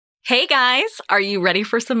Hey guys, are you ready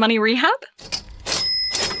for some money rehab?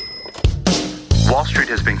 Wall Street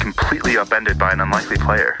has been completely upended by an unlikely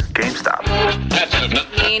player, GameStop.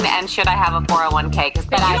 And should I have a 401k?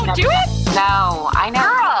 But you don't do it? No, I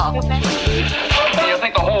know. Girl! You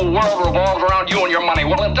think the whole world revolves around you and your money?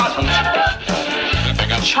 Well, it doesn't.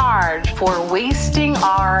 Charge for wasting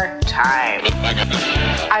our time.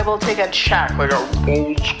 I will take a check like a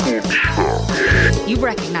old school check. You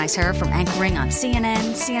recognize her from anchoring on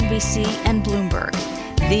CNN, CNBC, and Bloomberg.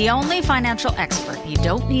 The only financial expert you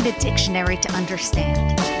don't need a dictionary to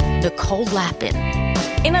understand. Nicole Lapin.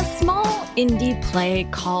 In a small indie play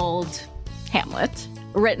called Hamlet,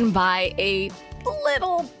 written by a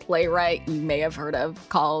little playwright you may have heard of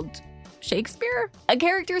called Shakespeare, a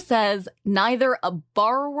character says, "Neither a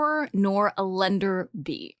borrower nor a lender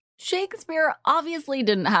be." Shakespeare obviously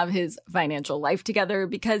didn't have his financial life together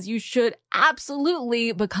because you should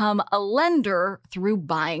absolutely become a lender through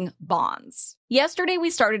buying bonds. Yesterday,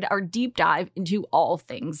 we started our deep dive into all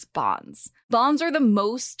things bonds. Bonds are the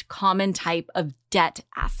most common type of debt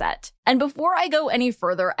asset. And before I go any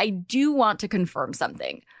further, I do want to confirm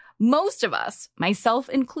something. Most of us, myself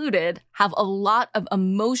included, have a lot of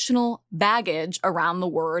emotional baggage around the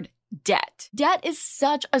word debt. Debt is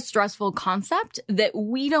such a stressful concept that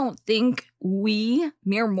we don't think we,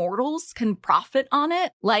 mere mortals, can profit on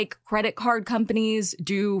it like credit card companies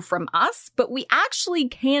do from us, but we actually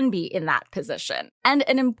can be in that position. And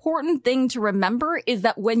an important thing to remember is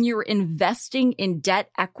that when you're investing in debt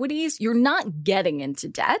equities, you're not getting into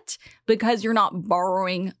debt because you're not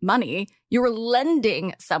borrowing money. You're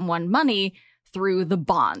lending someone money through the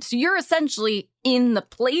bond. So you're essentially in the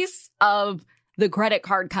place of the credit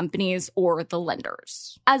card companies or the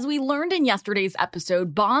lenders. As we learned in yesterday's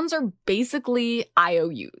episode, bonds are basically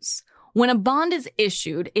IOUs. When a bond is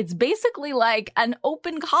issued, it's basically like an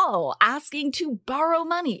open call asking to borrow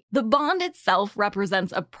money. The bond itself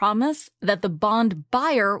represents a promise that the bond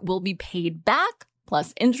buyer will be paid back,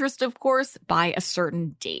 plus interest, of course, by a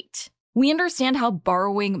certain date. We understand how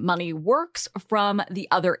borrowing money works from the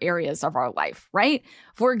other areas of our life, right?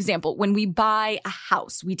 For example, when we buy a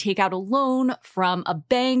house, we take out a loan from a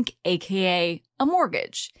bank, aka a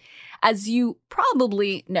mortgage. As you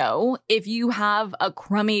probably know, if you have a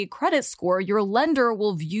crummy credit score, your lender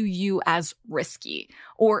will view you as risky.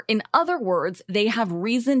 Or in other words, they have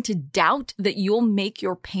reason to doubt that you'll make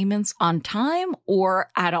your payments on time or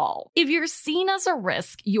at all. If you're seen as a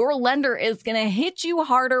risk, your lender is going to hit you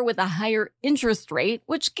harder with a higher interest rate,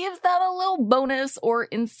 which gives them a little bonus or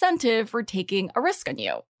incentive for taking a risk on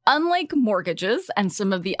you. Unlike mortgages and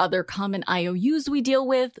some of the other common IOUs we deal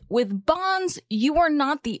with bonds, you are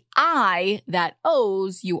not the I that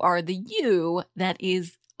owes, you are the you that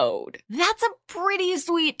is owed. That's a pretty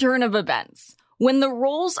sweet turn of events. When the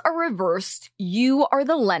roles are reversed, you are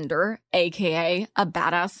the lender, aka a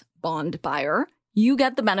badass bond buyer. You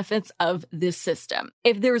get the benefits of this system.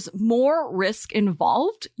 If there's more risk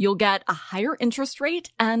involved, you'll get a higher interest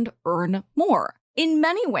rate and earn more. In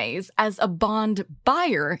many ways, as a bond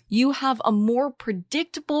buyer, you have a more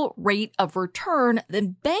predictable rate of return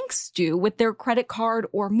than banks do with their credit card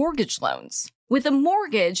or mortgage loans. With a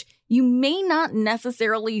mortgage, you may not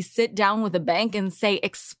necessarily sit down with a bank and say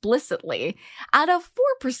explicitly, at a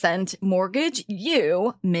 4% mortgage,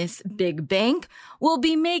 you, Miss Big Bank, will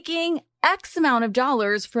be making X amount of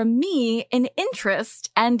dollars from me in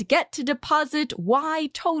interest and get to deposit Y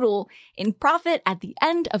total in profit at the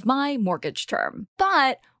end of my mortgage term.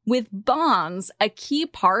 But with bonds, a key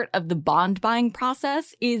part of the bond buying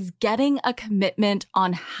process is getting a commitment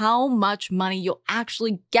on how much money you'll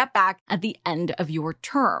actually get back at the end of your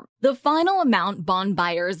term. The final amount bond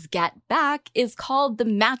buyers get back is called the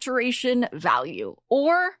maturation value,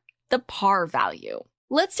 or the par value.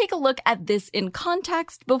 Let's take a look at this in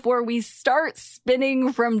context before we start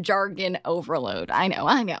spinning from jargon overload. I know.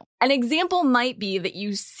 An example might be that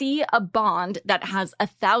you see a bond that has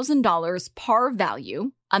 $1,000 par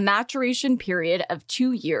value, a maturation period of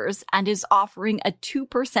 2 years, and is offering a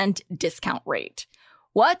 2% discount rate.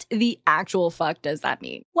 What the actual fuck does that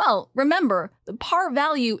mean? Well, remember, the par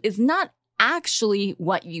value is not actually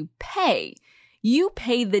what you pay. You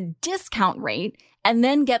pay the discount rate and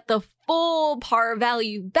then get the full par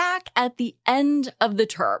value back at the end of the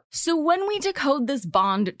term. So when we decode this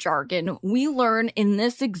bond jargon, we learn in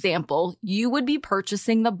this example, you would be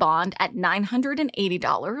purchasing the bond at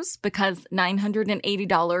 $980 because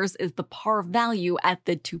 $980 is the par value at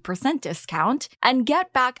the 2% discount, and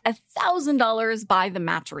get back $1,000 by the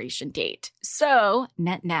maturation date. So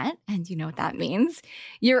net, and you know what that means,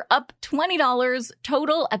 you're up $20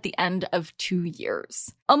 total at the end of 2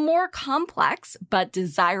 years. A more complex but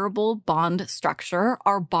desirable bond structure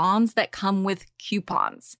are bonds that come with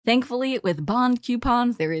coupons. Thankfully, with bond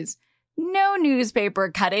coupons, there is no newspaper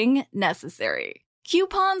cutting necessary.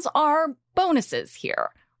 Coupons are bonuses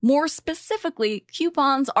here. More specifically,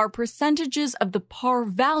 coupons are percentages of the par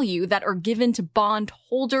value that are given to bond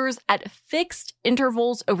holders at fixed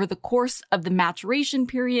intervals over the course of the maturation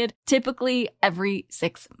period, typically every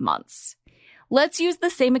 6 months. Let's use the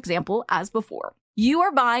same example as before. You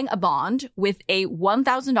are buying a bond with a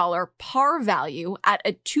 $1,000 par value at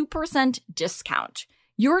a 2% discount.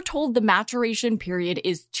 You're told the maturation period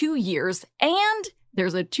is 2 years and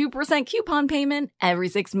there's a 2% coupon payment every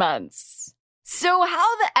 6 months. So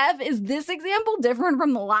how the F is this example different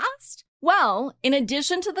from the last? Well, in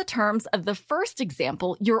addition to the terms of the first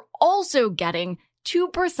example, you're also getting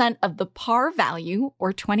 2% of the par value,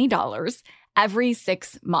 or $20, every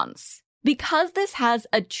 6 months. Because this has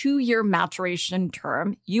a 2-year maturation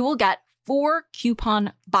term, you will get 4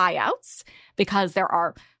 coupon buyouts because there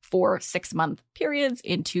are 4 6-month periods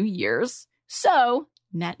in 2 years. So,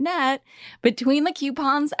 net, between the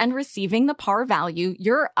coupons and receiving the par value,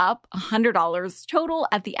 you're up $100 total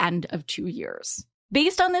at the end of 2 years.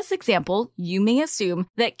 Based on this example, you may assume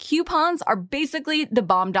that coupons are basically the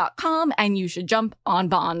bomb.com and you should jump on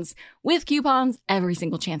bonds with coupons every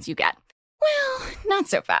single chance you get. Well, not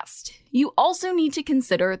so fast. You also need to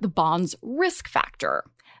consider the bond's risk factor.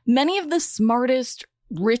 Many of the smartest,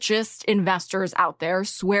 richest investors out there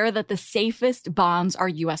swear that the safest bonds are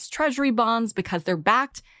U.S. Treasury bonds because they're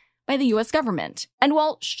backed by the U.S. government. And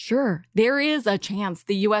while, sure, there is a chance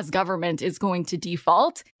the U.S. government is going to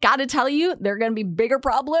default, gotta tell you, there are going to be bigger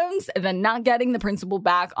problems than not getting the principal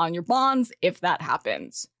back on your bonds if that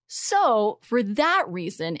happens. So, for that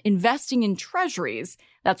reason, investing in treasuries,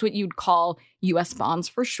 that's what you'd call U.S. bonds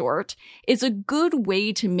for short, is a good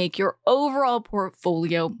way to make your overall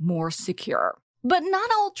portfolio more secure. But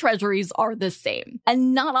not all treasuries are the same,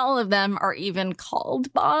 and not all of them are even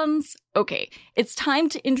called bonds. Okay, it's time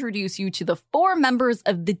to introduce you to the 4 members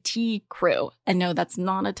of the T crew. And no, that's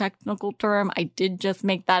not a technical term. I did just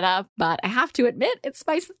make that up, but I have to admit it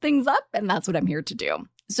spices things up, and that's what I'm here to do.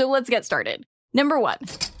 So let's get started. Number 1,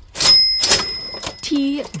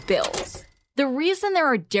 T-bills. The reason there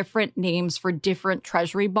are different names for different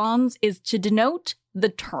treasury bonds is to denote the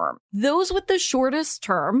term. Those with the shortest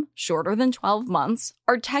term, shorter than 12 months,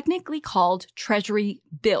 are technically called treasury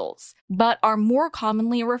bills, but are more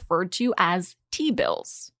commonly referred to as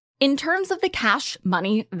T-bills. In terms of the cash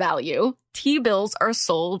money value, T-bills are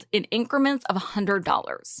sold in increments of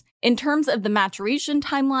 $100. In terms of the maturation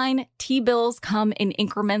timeline, T-bills come in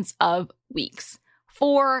increments of weeks: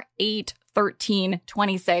 4, 8, 13,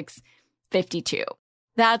 26, 52.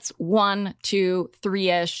 That's 1, 2,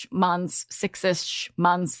 3-ish months, 6-ish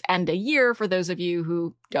months, and a year for those of you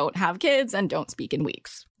who don't have kids and don't speak in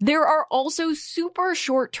weeks. There are also super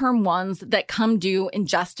short-term ones that come due in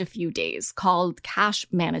just a few days, called cash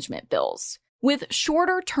management bills. With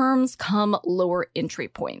shorter terms come lower entry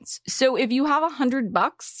points. So if you have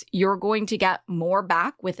 $100, you're going to get more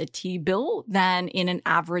back with a T-bill than in an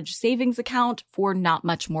average savings account for not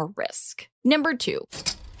much more risk. Number 2.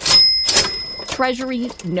 Treasury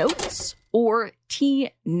notes, or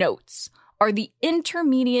T-notes, are the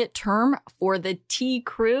intermediate term for the T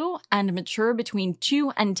crew and mature between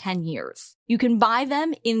 2 and 10 years. You can buy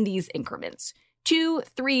them in these increments: 2,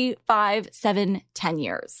 3, 5, 7, 10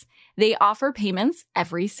 years. They offer payments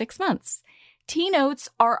every 6 months. T-notes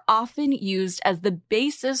are often used as the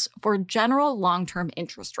basis for general long-term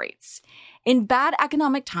interest rates. In bad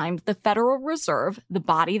economic times, the Federal Reserve, the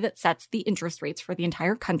body that sets the interest rates for the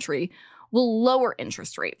entire country, will lower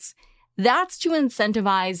interest rates. That's to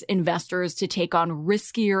incentivize investors to take on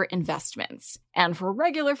riskier investments, and for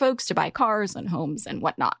regular folks to buy cars and homes and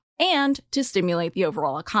whatnot, and to stimulate the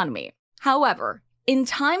overall economy. However, in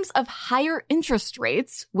times of higher interest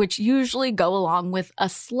rates, which usually go along with a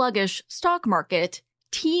sluggish stock market,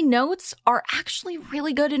 T-notes are actually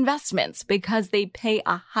really good investments because they pay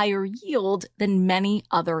a higher yield than many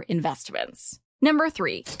other investments. Number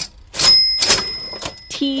 3.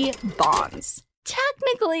 T-bonds.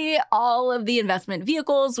 Technically, all of the investment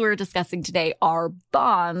vehicles we're discussing today are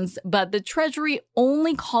bonds, but the Treasury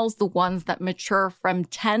only calls the ones that mature from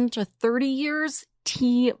 10 to 30 years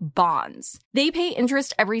T-bonds. They pay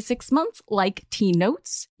interest every 6 months, like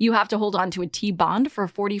T-notes. You have to hold on to a T-bond for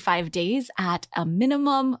 45 days at a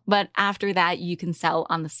minimum, but after that, you can sell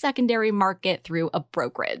on the secondary market through a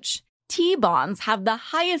brokerage. T-bonds have the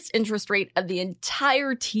highest interest rate of the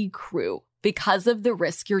entire T crew because of the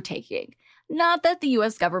risk you're taking. Not that the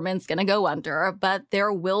US government's going to go under, but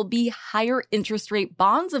there will be higher interest rate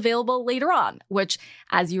bonds available later on, which,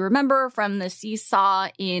 as you remember from the seesaw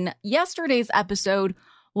in yesterday's episode,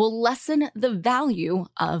 will lessen the value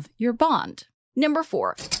of your bond. Number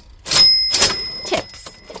 4, TIPS.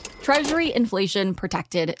 Treasury Inflation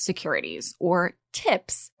Protected Securities, or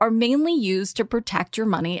TIPS, are mainly used to protect your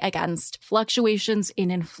money against fluctuations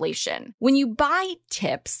in inflation. When you buy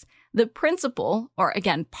TIPS, the principal, or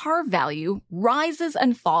again, par value, rises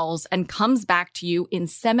and falls and comes back to you in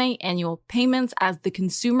semi-annual payments as the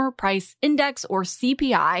Consumer Price Index, or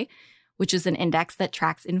CPI, which is an index that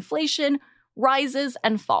tracks inflation, rises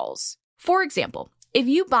and falls. For example, if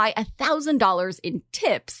you buy $1,000 in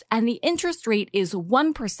TIPS and the interest rate is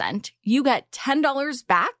 1%, you get $10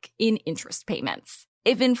 back in interest payments.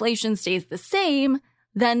 If inflation stays the same,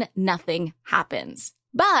 then nothing happens.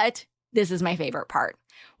 But this is my favorite part.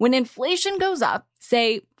 When inflation goes up,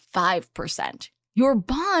 say 5%, your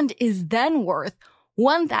bond is then worth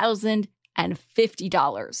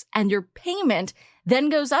 $1,050, and your payment then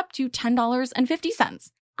goes up to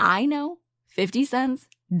 $10.50. I know, 50 cents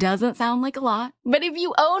doesn't sound like a lot, but if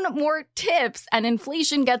you own more TIPS and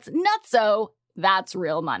inflation gets nutso, that's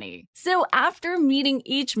real money. So after meeting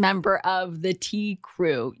each member of the T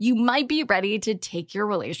crew, you might be ready to take your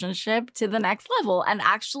relationship to the next level and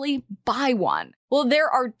actually buy one. Well, there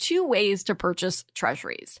are 2 ways to purchase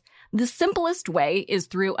treasuries. The simplest way is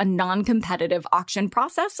through a non-competitive auction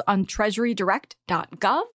process on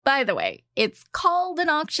treasurydirect.gov. By the way, it's called an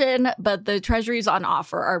auction, but the treasuries on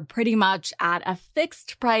offer are pretty much at a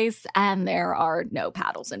fixed price and there are no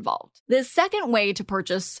paddles involved. The second way to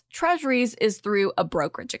purchase treasuries is through a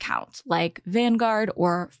brokerage account like Vanguard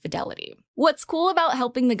or Fidelity. What's cool about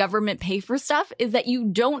helping the government pay for stuff is that you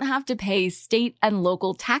don't have to pay state and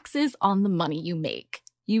local taxes on the money you make.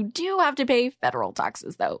 You do have to pay federal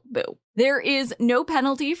taxes, though. Boo. There is no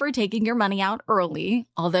penalty for taking your money out early,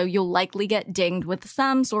 although you'll likely get dinged with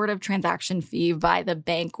some sort of transaction fee by the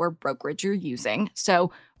bank or brokerage you're using.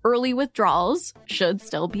 So early withdrawals should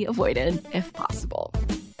still be avoided if possible.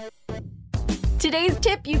 Today's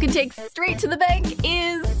tip you can take straight to the bank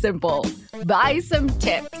is simple. Buy some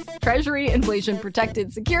TIPS. Treasury Inflation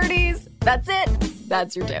Protected Securities. That's it.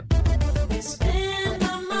 That's your tip.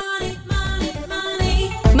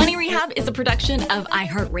 Money Rehab is a production of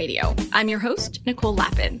iHeartRadio. I'm your host, Nicole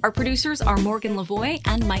Lappin. Our producers are Morgan Lavoie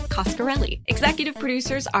and Mike Coscarelli. Executive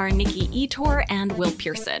producers are Nikki Etor and Will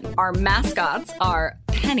Pearson. Our mascots are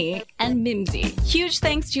Penny and Mimsy. Huge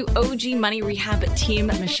thanks to OG Money Rehab team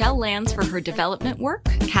Michelle Lands for her development work,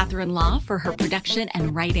 Catherine Law for her production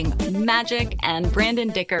and writing magic, and Brandon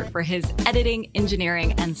Dicker for his editing,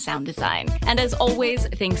 engineering, and sound design. And as always,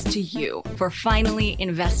 thanks to you for finally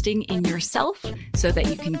investing in yourself so that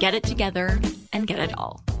you can get it together and get it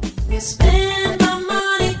all. You spend my money.